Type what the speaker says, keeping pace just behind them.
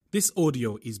This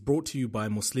audio is brought to you by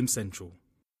Muslim Central.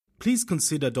 Please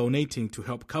consider donating to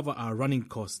help cover our running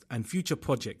costs and future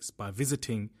projects by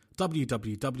visiting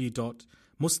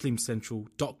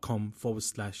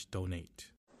www.muslimcentral.com/donate.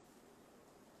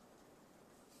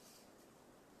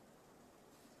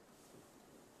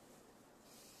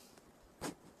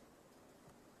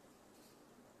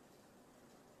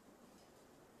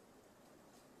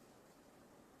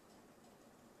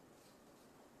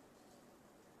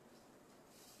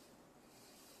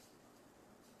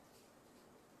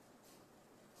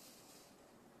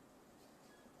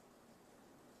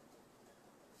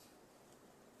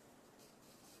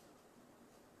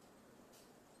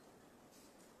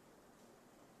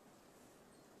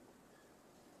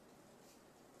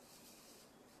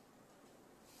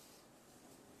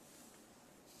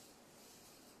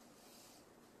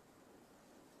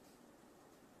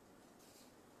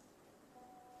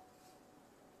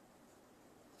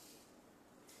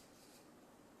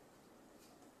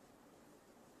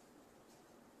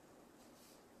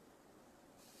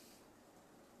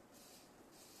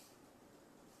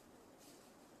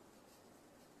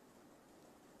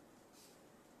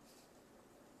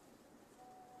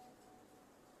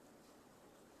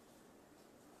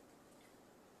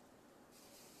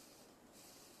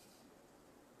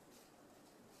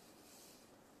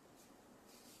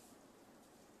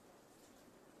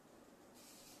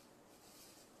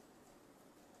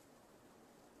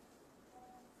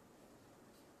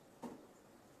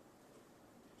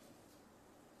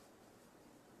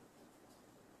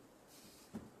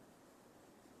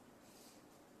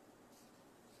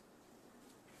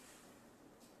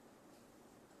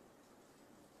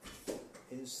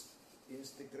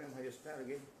 Instagram, how you spell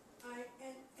again?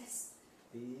 INS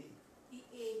E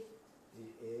EA E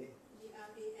A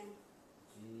GRAN.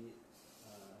 G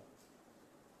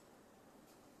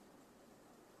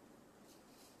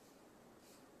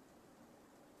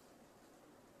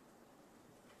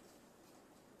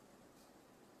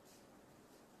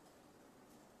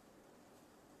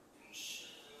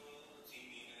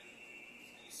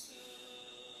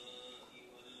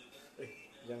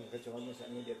jangan kecuali saat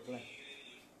ini dia play.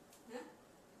 Huh?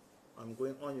 I'm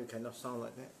going on, you cannot sound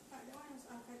like that. That one is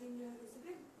archiving your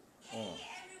Instagram. Oh.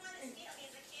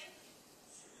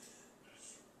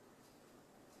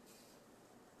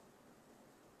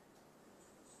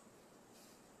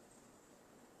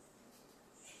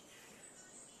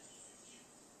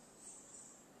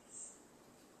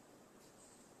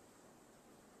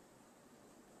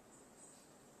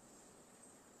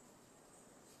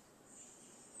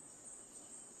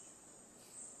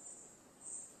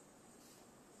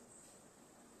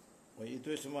 Oh,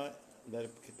 itu semua dari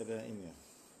kita dah ini.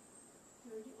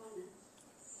 Already on.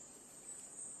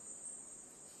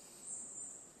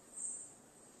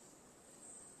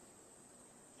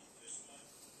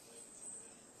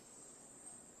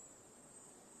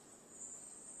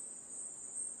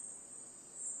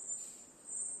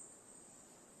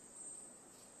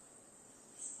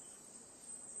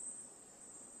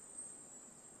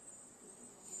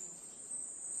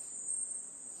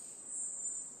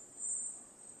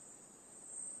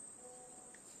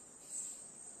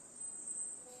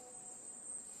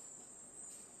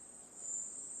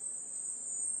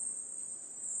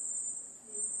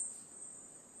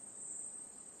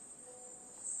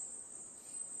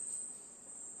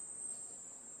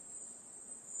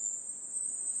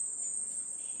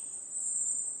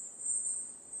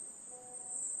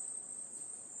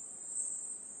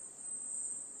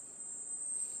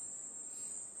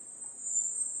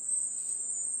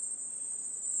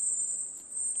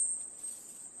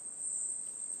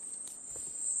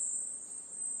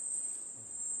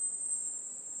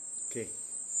 Okay.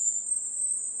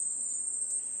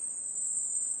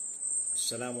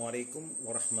 Assalamualaikum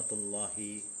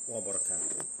warahmatullahi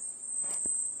wabarakatuh.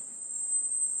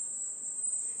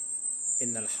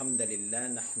 Innal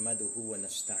hamdalillah nahmaduhu wa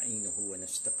nasta'inuhu wa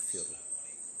nastaghfiruh.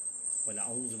 Wa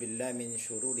na'udzu billahi min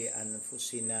shururi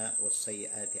anfusina wa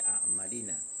sayyiati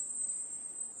a'malina.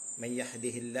 Man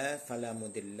yahdihillahu fala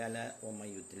mudilla lahu wa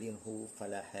man yudlilhu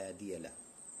fala hadiya lahu.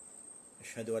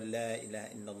 أشهد أن لا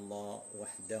إله إلا الله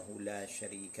وحده لا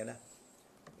شريك له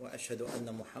وأشهد أن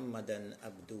محمدا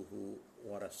عبده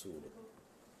ورسوله.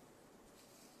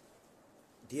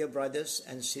 Dear brothers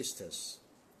and sisters,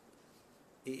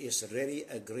 it is really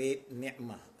a great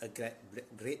ni'mah, a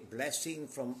great blessing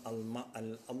from Allah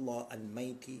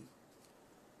Almighty,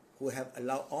 who have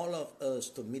allowed all of us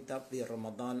to meet up with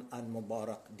Ramadan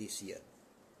al-Mubarak this year.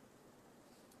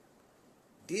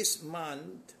 This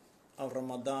month of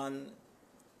Ramadan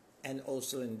and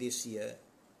also in this year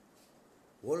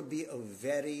will be a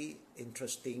very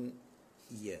interesting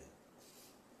year.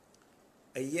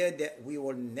 A year that we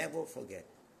will never forget.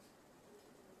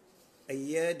 A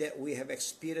year that we have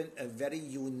experienced a very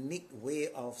unique way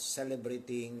of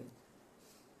celebrating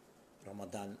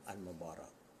Ramadan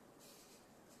al-Mubarak.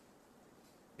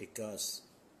 Because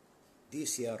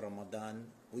this year Ramadan,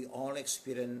 we all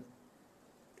experience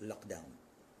lockdown.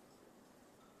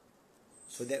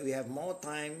 So that we have more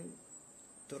time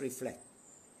to reflect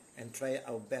and try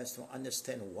our best to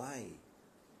understand why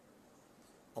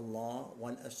Allah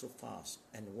wants us to fast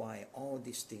and why all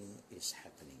this thing is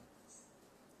happening.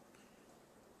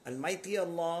 Almighty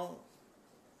Allah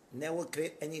never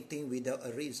create anything without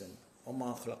a reason.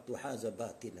 وَمَا خَلَقْتُ هَذَا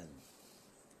بَاطِلًا.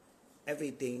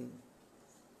 Everything,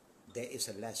 there is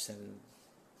a lesson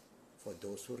for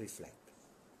those who reflect.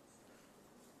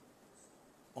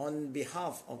 On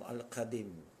behalf of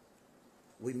Al-Qadim,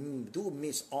 we do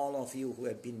miss all of you who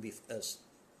have been with us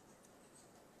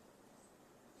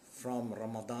from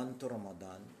Ramadan to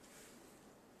Ramadan,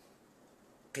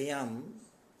 Qiyam,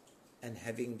 and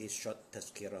having this short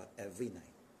tazkirah every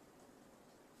night.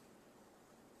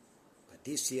 But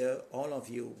this year, all of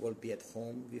you will be at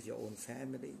home with your own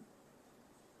family.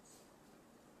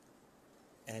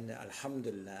 And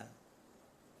Alhamdulillah,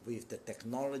 with the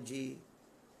technology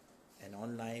and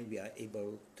online, we are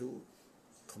able to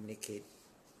communicate.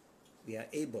 We are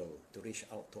able to reach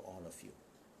out to all of you.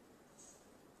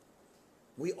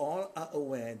 We all are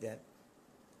aware that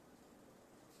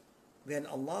when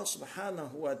Allah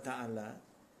subhanahu wa ta'ala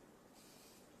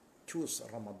choose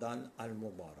Ramadan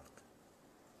al-Mubarak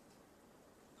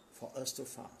for us to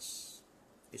fast,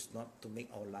 it's not to make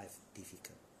our life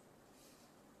difficult.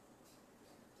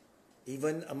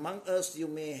 Even among us, you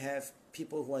may have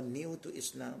people who are new to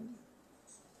Islam,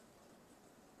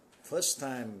 first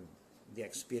time they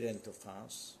experience to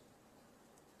fast,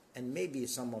 and maybe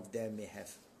some of them may have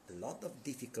a lot of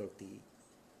difficulty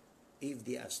if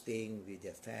they are staying with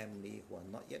their family who are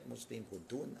not yet Muslim, who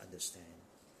don't understand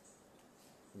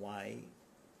why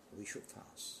we should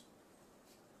fast.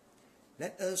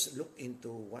 Let us look into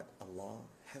what Allah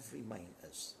have reminded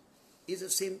us. It's the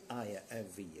same ayah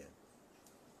every year.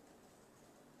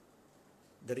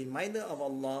 The reminder of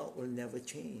Allah will never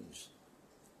change.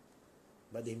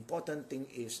 But the important thing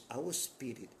is our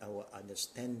spirit, our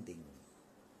understanding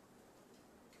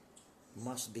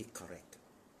must be correct.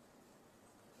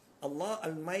 Allah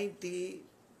Almighty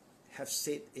have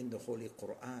said in the Holy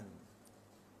Quran,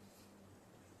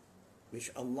 which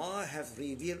Allah have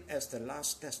revealed as the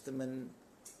last testament,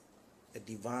 a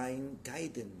divine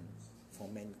guidance for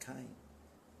mankind,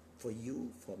 for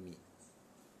you, for me.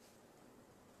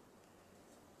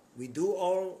 We do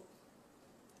all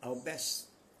our best.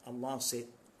 Allah said,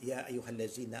 Ya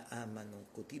ayyuhallazina amanu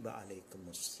kutiba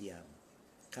alaykumus siyam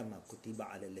kama kutiba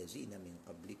ala lazina min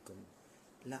qablikum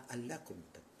la'allakum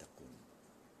tattaqun.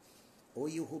 O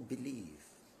you who believe.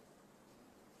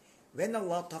 When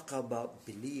Allah talk about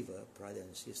believer, brothers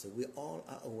and sisters, we all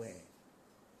are aware.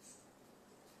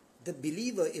 The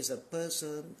believer is a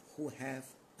person who have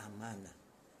amana.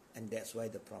 And that's why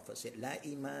the Prophet said, La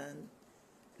iman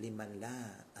liman la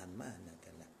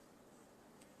amanata la.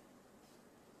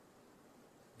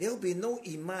 There will be no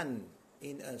iman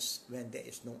in us when there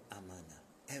is no amana.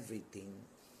 Everything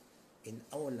in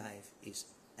our life is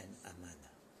an amana.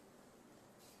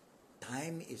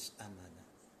 Time is amana.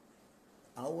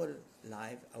 Our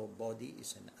life, our body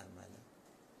is an amana.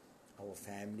 Our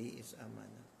family is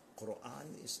amana.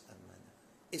 Quran is amana.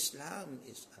 Islam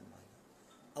is amana.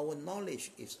 Our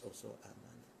knowledge is also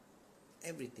amana.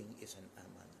 Everything is an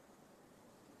amana.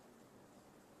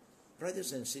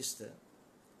 Brothers and sisters,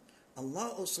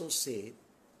 Allah also said,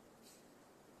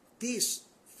 this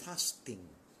fasting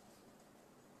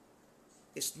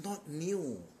is not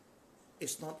new.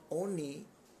 It's not only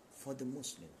for the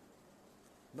Muslim,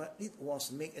 but it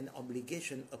was made an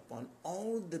obligation upon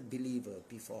all the believers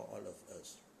before all of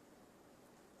us.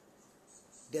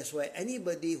 That's why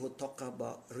anybody who talk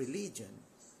about religion,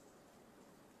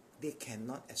 they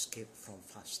cannot escape from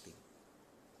fasting.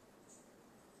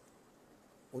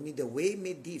 Only the way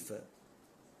may differ.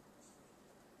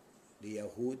 The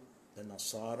Yahud, the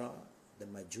Nasara, the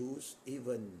Majus,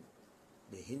 even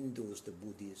the Hindus, the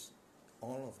Buddhists,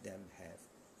 all of them have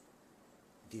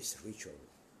this ritual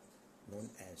known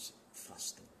as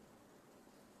fasting.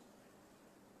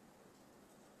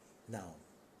 Now,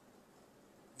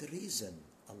 the reason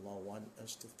Allah wants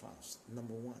us to fast,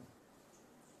 number one,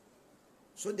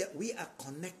 so that we are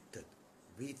connected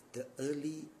with the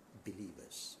early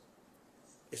believers.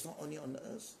 It's not only on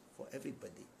us, for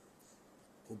everybody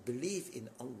who believe in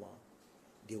Allah,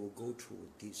 they will go through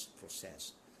this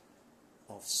process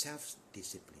of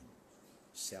self-discipline.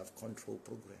 self-control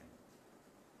program.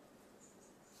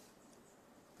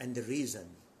 And the reason,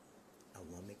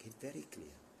 Allah make it very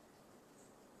clear.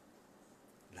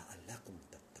 لَعَلَّكُمْ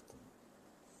تَتَّقُونَ.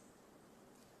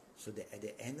 So that at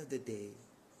the end of the day,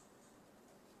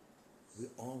 we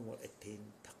all will attain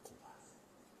taqwa.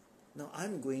 Now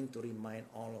I'm going to remind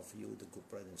all of you, the good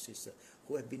brothers and sisters,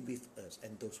 who have been with us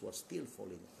and those who are still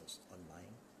following us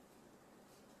online,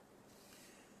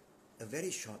 a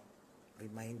very short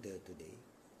reminder today,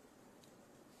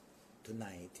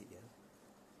 tonight, yeah.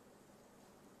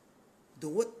 The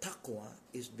word taqwa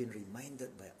is been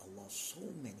reminded by Allah so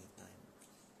many times.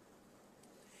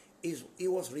 It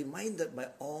was reminded by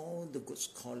all the good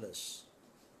scholars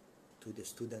to the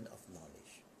student of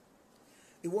knowledge.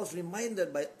 It was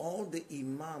reminded by all the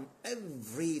imam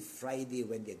every Friday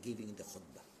when they're giving the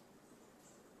khutbah.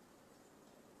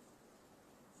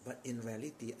 But in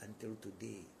reality, until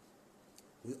today,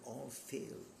 we all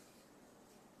fail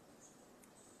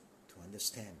to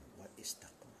understand what is taqwa.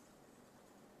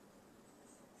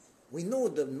 We know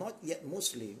the not yet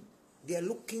Muslim, they are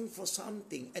looking for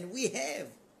something, and we have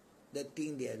the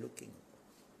thing they are looking for.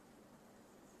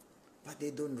 But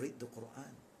they don't read the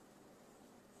Quran.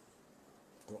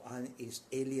 Quran is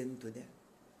alien to them.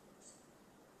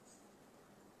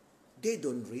 They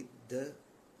don't read the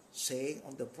saying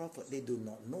of the Prophet. They do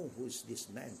not know who is this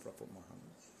man, Prophet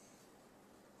Muhammad.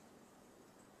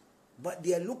 But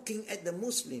they are looking at the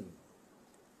Muslim.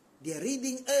 They are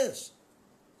reading us.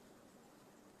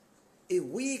 If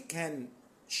we can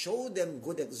show them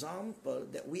good example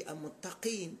that we are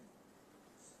muttaqin,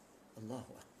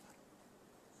 Allahu Akbar,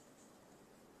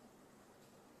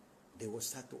 they will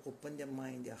start to open their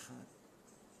mind, their heart.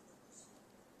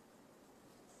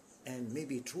 And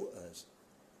maybe through us,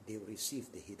 they will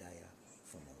receive the hidayah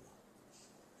from Allah.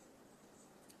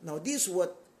 Now this word,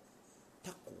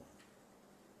 taqwa,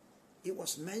 it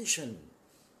was mentioned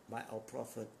by our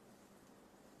Prophet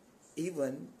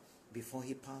even before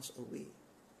he passed away.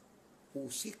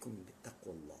 Usikum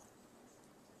bittaqwallah.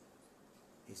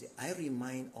 He said, I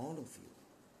remind all of you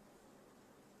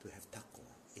to have taqwa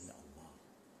in Allah.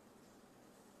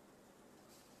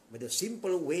 But the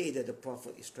simple way that the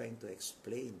Prophet is trying to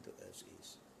explain to us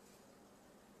is,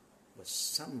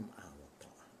 وَسَمْعَ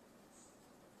وَطَاعَةً.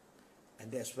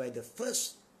 And that's why the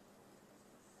first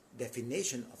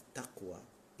definition of taqwa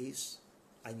is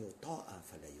أَنْ يُطَاعَ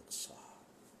فَلَا يُقْصَى.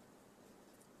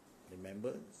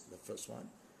 Remember the first one?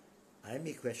 I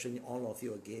may question all of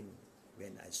you again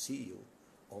when I see you,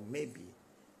 or maybe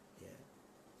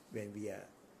when we are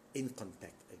in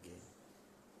contact again.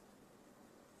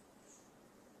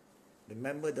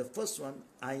 Remember the first one,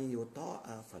 أَنْ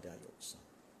يُطَاعَ فَلَا يُقْصَى.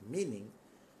 Meaning,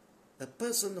 a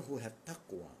person who have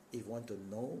taqwa, if you want to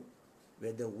know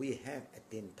whether we have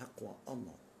attained taqwa or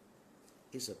not,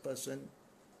 is a person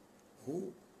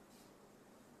who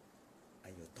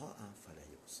أَنْ يُطَاعَ فَلَا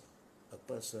يُقْصَى. A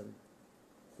person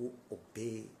who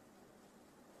obey,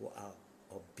 who are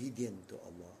obedient to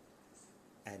Allah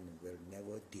and will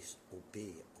never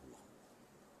disobey Allah.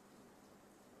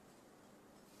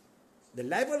 The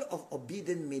level of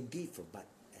obedience may differ, but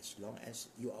as long as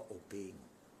you are obeying,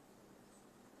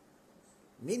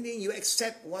 meaning you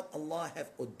accept what Allah have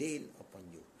ordained upon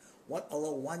you, what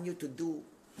Allah want you to do,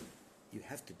 you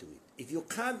have to do it. If you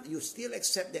can't, you still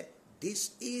accept that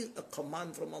this is a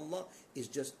command from Allah. It's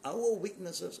just our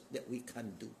weaknesses that we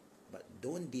can't do. But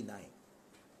don't deny.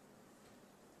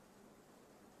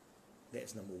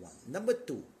 That's number one. Number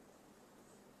two,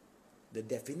 the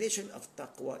definition of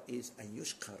taqwa is أن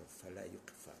يشكر فلا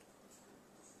يكفر.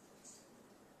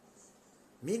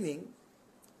 Meaning,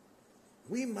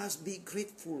 we must be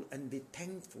grateful and be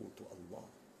thankful to Allah.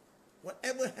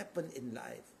 Whatever happened in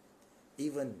life,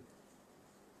 even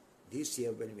this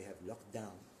year when we have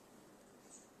lockdown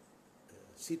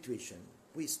situation,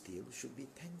 we still should be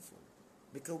thankful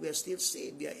because we are still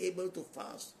safe. We are able to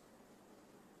fast.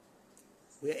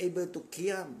 We are able to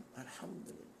qiyam.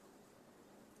 Alhamdulillah.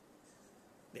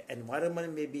 The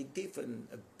environment may be different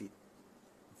a bit,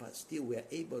 but still we are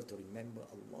able to remember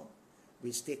Allah.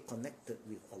 We stay connected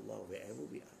with Allah wherever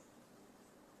we are.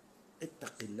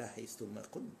 Ittaqillah haythuma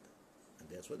kunt. And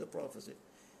that's what the Prophet said.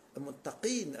 A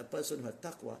muttaqin, a person who has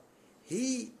taqwa,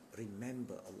 he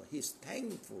remember Allah. He is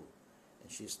thankful.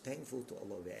 And she is thankful to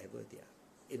Allah wherever they are.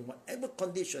 In whatever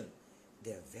condition,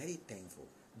 they are very thankful.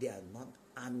 They are not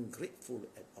ungrateful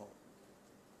at all.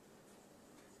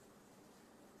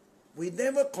 We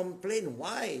never complain.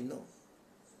 Why? No.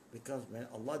 Because when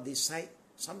Allah decides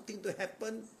something to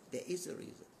happen, there is a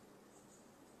reason.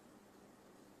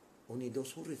 Only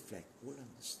those who reflect will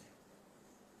understand.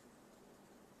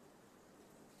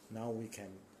 Now we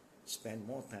can spend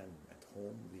more time at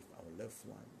home with our loved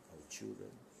one, our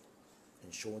children,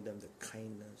 and show them the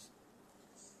kindness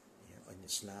in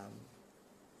Islam.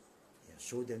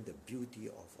 Show them the beauty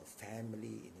of a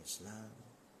family in Islam.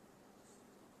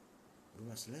 We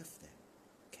must love them,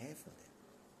 care for them,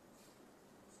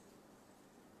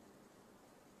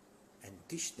 and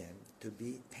teach them to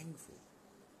be thankful,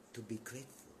 to be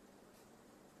grateful,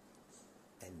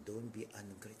 and don't be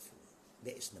ungrateful.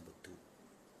 That is number 2.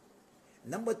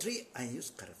 Number 3, an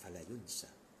yuskar fala yunsa.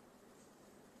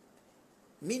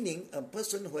 Meaning, a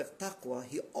person who has taqwa,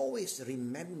 he always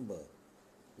remember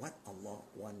what Allah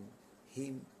wants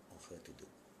him or her to do.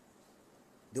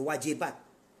 The wajibat,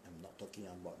 I'm not talking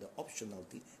about the optional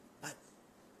thing, but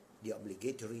the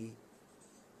obligatory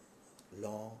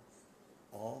law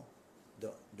or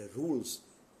the rules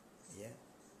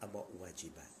about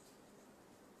wajibat.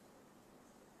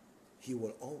 He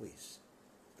will always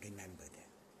remember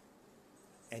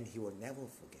that, and he will never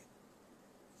forget.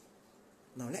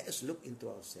 Now let us look into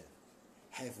ourselves.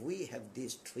 Have we have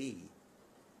these 3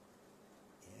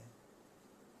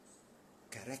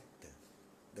 character,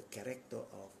 the character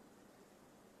of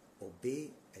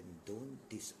obey and don't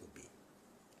disobey?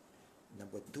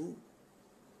 Number 2,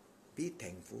 be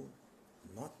thankful,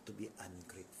 not to be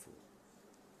ungrateful.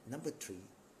 Number 3,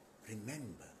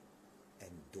 remember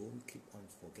and don't keep on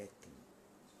forgetting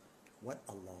what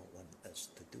Allah wants us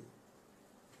to do.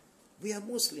 We are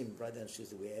Muslim, brothers and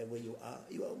sisters. Wherever you are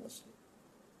Muslim.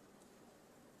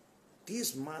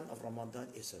 This month of Ramadan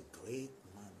is a great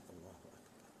month. Allahu Akbar.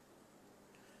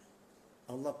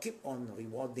 Allah keep on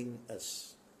rewarding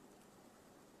us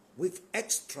with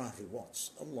extra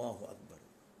rewards. Allahu Akbar.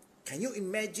 Can you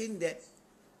imagine that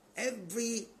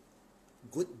every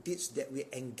good deeds that we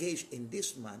engage in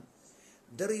this month,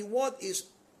 the reward is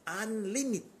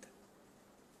unlimited?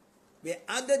 Where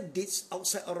other deeds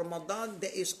outside of Ramadan,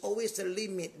 there is always a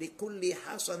limit. لِكُلِّ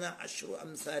حَسَنَ عَشْرُ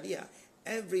أَمْثَالِهَا.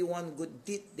 Every one good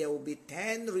deed, there will be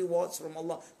 10 rewards from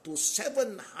Allah to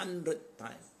 700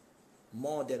 times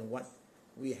more than what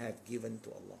we have given to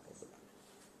Allah.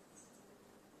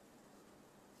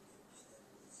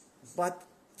 But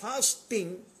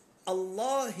fasting,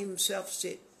 Allah Himself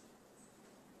said,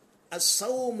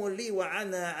 الصوم لي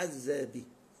وأنا عذابي.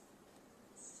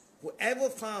 Whoever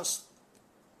fasts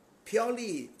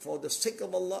purely for the sake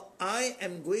of Allah, I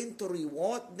am going to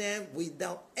reward them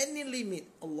without any limit.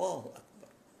 Allahu Akbar.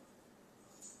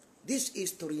 This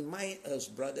is to remind us,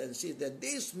 brothers and sisters, that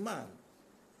this month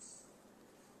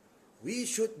we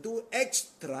should do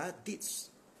extra deeds.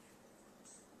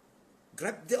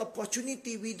 Grab the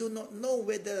opportunity. We do not know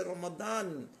whether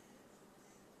Ramadan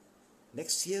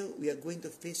next year we are going to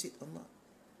face it or not.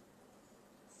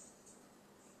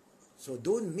 So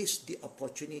don't miss the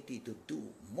opportunity to do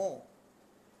more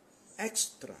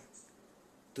extra,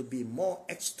 to be more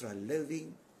extra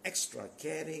loving, extra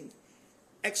caring,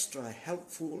 extra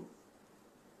helpful.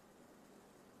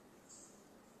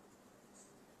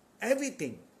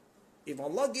 Everything. If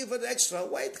Allah give us extra,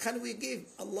 why can't we give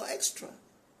Allah extra?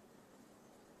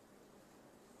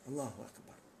 Allahu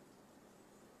Akbar.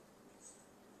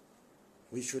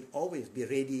 We should always be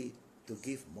ready to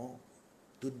give more,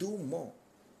 to do more.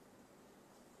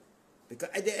 Because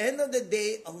at the end of the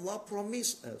day, Allah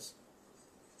promised us,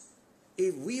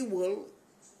 if we will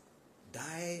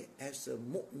die as a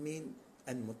mu'min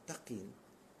and muttaqin,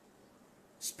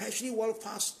 especially while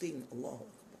fasting, Allahu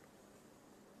Akbar.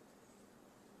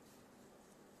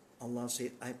 Allah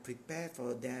said, I prepare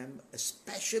for them a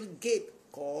special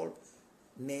gate called,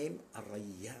 named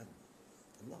Ar-Rayyan.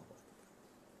 Allahu Akbar.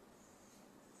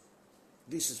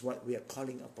 This is what we are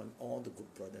calling upon all the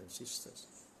good brothers and sisters.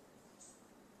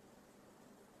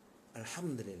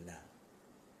 Alhamdulillah,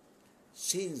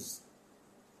 since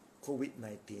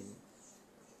COVID-19,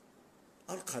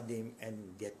 Al-Qadim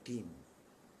and their team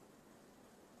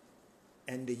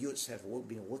and the youths have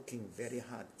been working very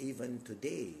hard. Even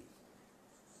today,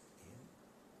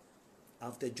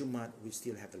 after Jumat, we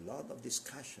still have a lot of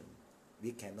discussion.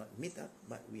 We cannot meet up,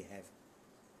 but we have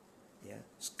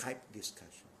Skype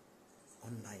discussion,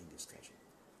 online discussion.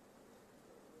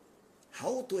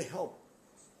 How to help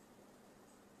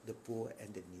the poor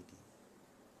and the needy.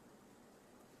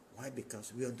 Why?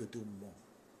 Because we want to do more.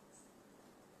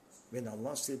 When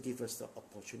Allah still gives us the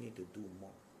opportunity to do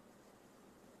more.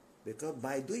 Because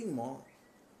by doing more,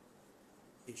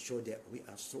 it shows that we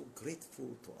are so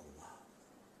grateful to Allah,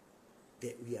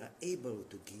 that we are able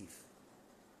to give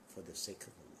for the sake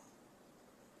of Allah.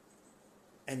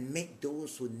 And make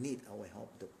those who need our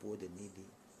help, the poor, the needy,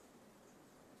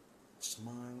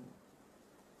 smile,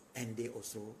 and they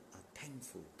also are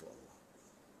thankful to Allah.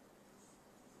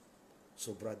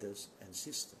 So brothers and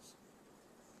sisters,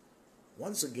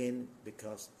 Once again,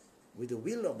 because with the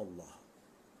will of Allah,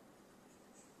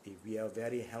 if we are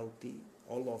very healthy,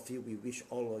 all of you, we wish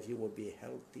all of you will be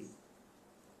healthy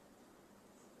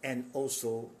and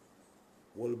also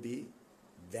will be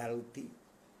wealthy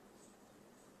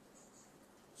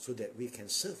so that we can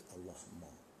serve Allah more.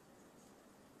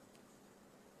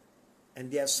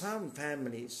 And there are some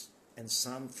families and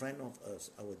some friend of us,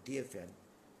 our dear friend,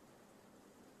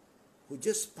 who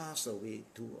just passed away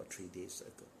 2 or 3 days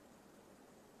ago.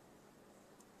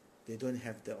 They don't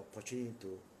have the opportunity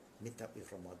to meet up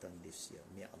with Ramadan this year.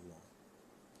 May Allah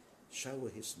shower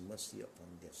His mercy upon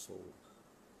their soul.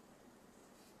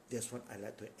 That's what I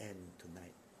like to end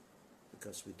tonight,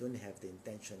 because we don't have the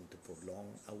intention to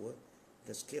prolong our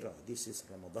tazkirah. This is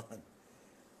Ramadan.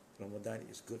 Ramadan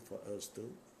is good for us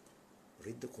to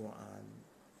read the Quran,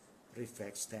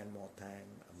 reflect, spend more time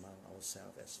among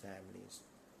ourselves as families,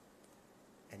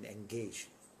 and engage,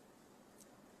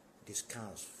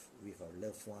 discuss with our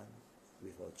loved one,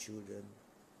 with our children.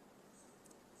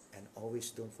 And always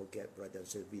don't forget,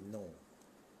 brothers, that we know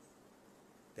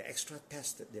the extra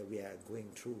test that we are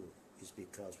going through is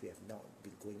because we have not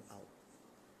been going out.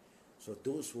 So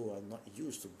those who are not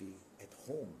used to be at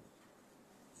home,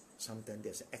 sometimes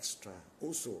there's extra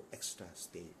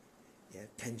stay,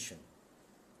 tension.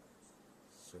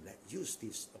 So let's use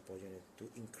this opportunity to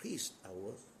increase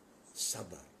our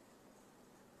sabr.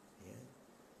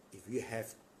 If you have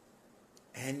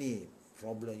any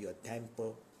problem, your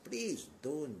temper, please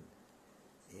don't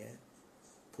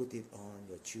put it on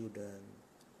your children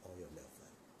or your loved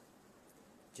one.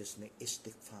 Just make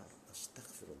istighfar,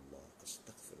 astaghfirullah,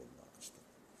 astaghfirullah,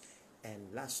 astaghfirullah.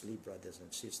 And lastly, brothers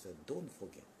and sisters, don't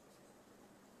forget,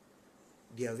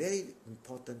 they are very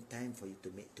important time for you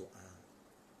to make dua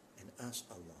and ask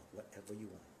Allah whatever you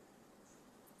want.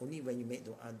 Only when you make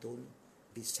dua, don't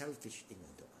be selfish in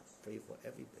your dua. Pray for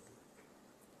everybody.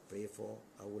 Pray for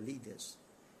our leaders.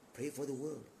 Pray for the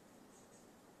world.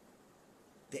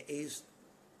 There is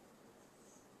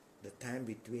the time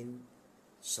between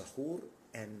sahur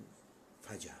and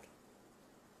fajr.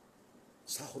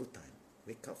 Sahur time.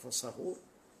 Wake up for sahur,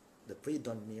 the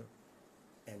pre-dawn meal,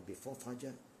 and before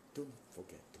fajr, don't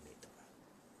forget to make dua.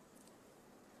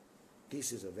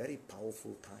 This is a very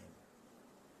powerful time,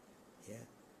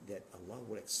 that Allah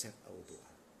will accept our dua.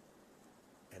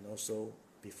 And also,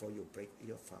 before you break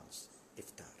your fast,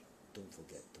 iftar, don't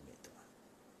forget to make dua.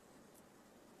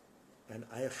 And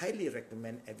I highly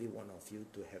recommend every one of you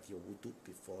to have your wudu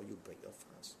before you break your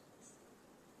fast.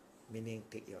 Meaning,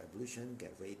 take your ablution,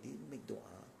 get ready, make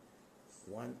dua.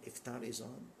 One iftar is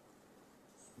on,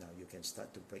 now you can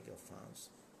start to break your fast,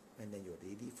 and then you're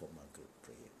ready for Maghrib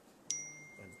prayer.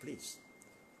 And please,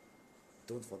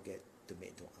 don't forget to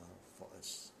make dua for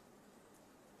us,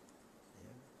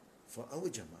 for our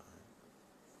jama'ah,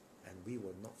 and we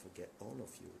will not forget all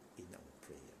of you in our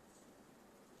prayer.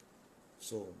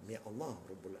 So may Allah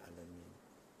Rabbul Alameen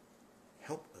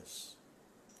help us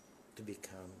to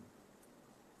become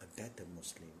a better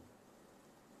Muslim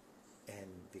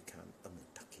and become a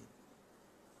muttaqin.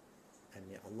 And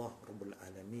may Allah Rabbul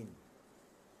Alameen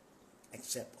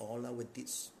accept all our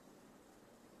deeds.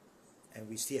 And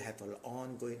we still have our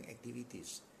ongoing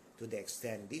activities, to the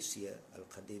extent this year,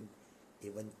 Al-Qadim,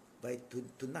 even by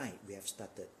tonight we have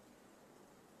started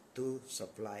to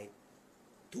supply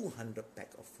 200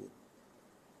 pack of food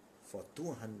for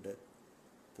 200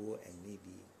 poor and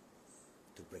needy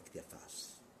to break their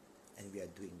fast. And we are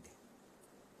doing that.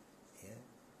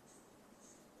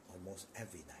 Almost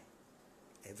every night.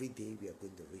 Every day we are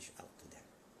going to reach out to them.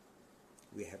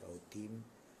 We have our team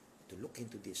to look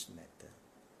into this matter.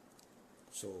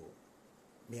 So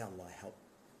may Allah help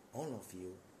all of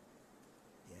you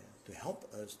to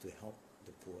help us to help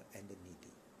the poor and the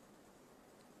needy.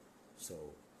 So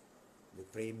we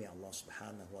pray, may Allah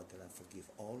subhanahu wa ta'ala forgive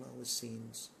all our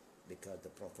sins, because the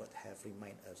Prophet have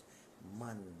reminded us,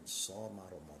 Man sama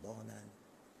Ramadanan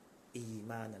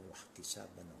imanan wa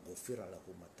ihtisaban ghufira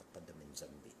lahu ma taqaddama min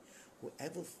zambi.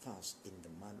 Whoever fasts in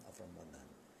the month of Ramadan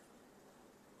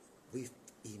with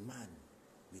iman,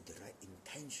 with the right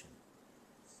intention,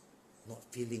 not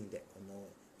feeling that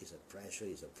it's a pressure,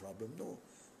 it's a problem. No,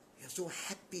 you're so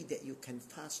happy that you can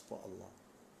fast for Allah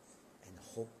and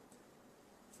hope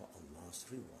for Allah's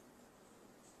reward.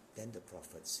 Then the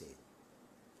Prophet said,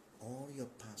 all your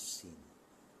past sin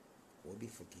will be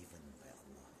forgiven by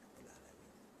Allah.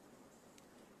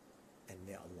 And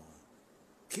may Allah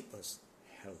keep us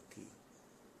healthy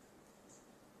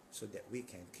so that we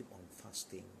can keep on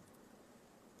fasting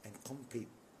and complete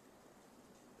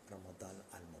Ramadan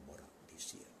al-Mubarak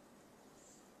this year.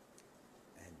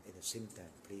 And at the same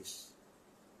time, please,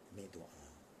 may dua,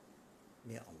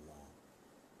 may Allah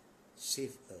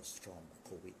save us from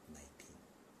COVID-19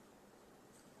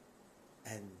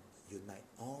 and unite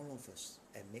all of us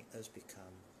and make us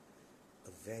become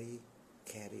a very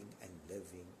caring and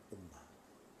loving ummah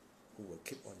who will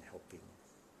keep on helping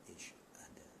each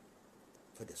other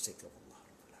for the sake of Allah.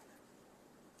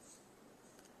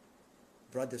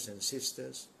 Brothers and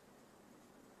sisters,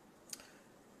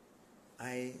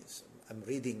 I'm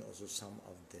reading also some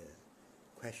of the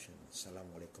questions.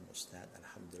 Assalamu alaikum Ustad,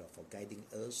 Alhamdulillah for guiding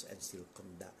us and still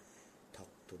conduct talk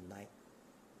tonight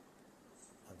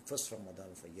on first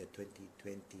Ramadan for year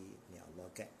 2020. May Allah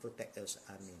protect us,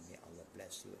 Ameen. May Allah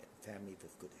bless you and family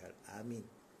with good health, Ameen.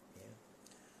 Yeah.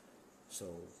 So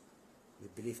we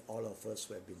believe all of us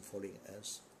who have been following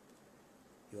us,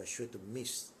 you are sure to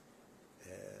miss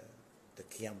the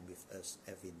Qiyam with us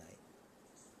every night.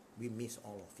 We miss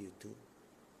all of you too,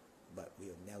 but we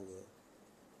will never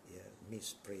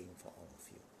miss praying for all of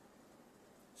you.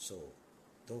 So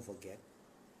don't forget,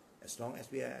 as long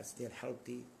as we are still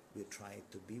healthy, we'll try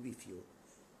to be with you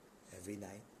every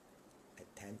night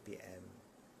at 10 p.m.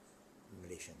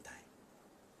 Malaysian time.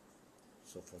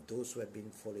 So for those who have been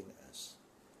following us,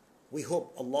 we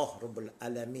hope Allah Rabbul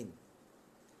Alameen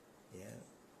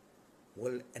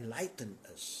will enlighten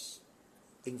us,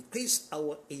 increase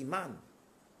our iman,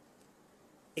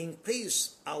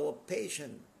 increase our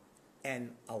patience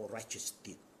and our righteous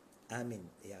deed. Amin.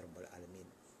 Ya Rabbal Alameen.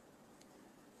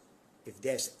 If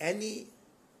there's any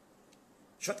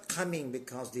shortcoming,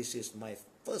 because this is my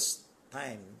first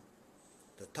time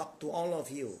to talk to all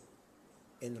of you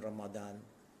in Ramadan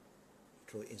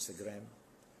through Instagram,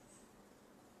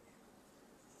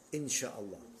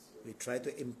 inshallah, we try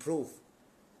to improve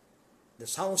the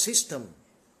sound system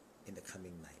in the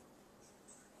coming night.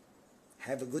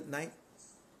 Have a good night,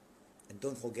 and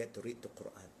don't forget to read the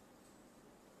Quran,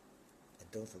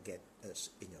 and don't forget us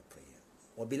in your prayer.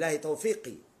 Wabillahi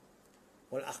tawfiqi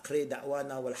wal akhri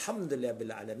da'wana walhamdulillah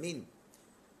bil alamin.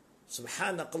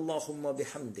 Subhanakallahumma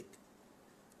bihamdik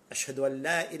ashhadu an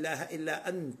la ilaha illa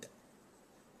anta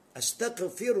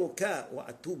astaghfiruka wa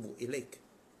atubu ilaik.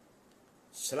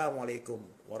 Assalamu alaikum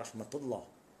wa rahmatullah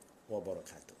wa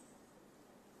barakatuh.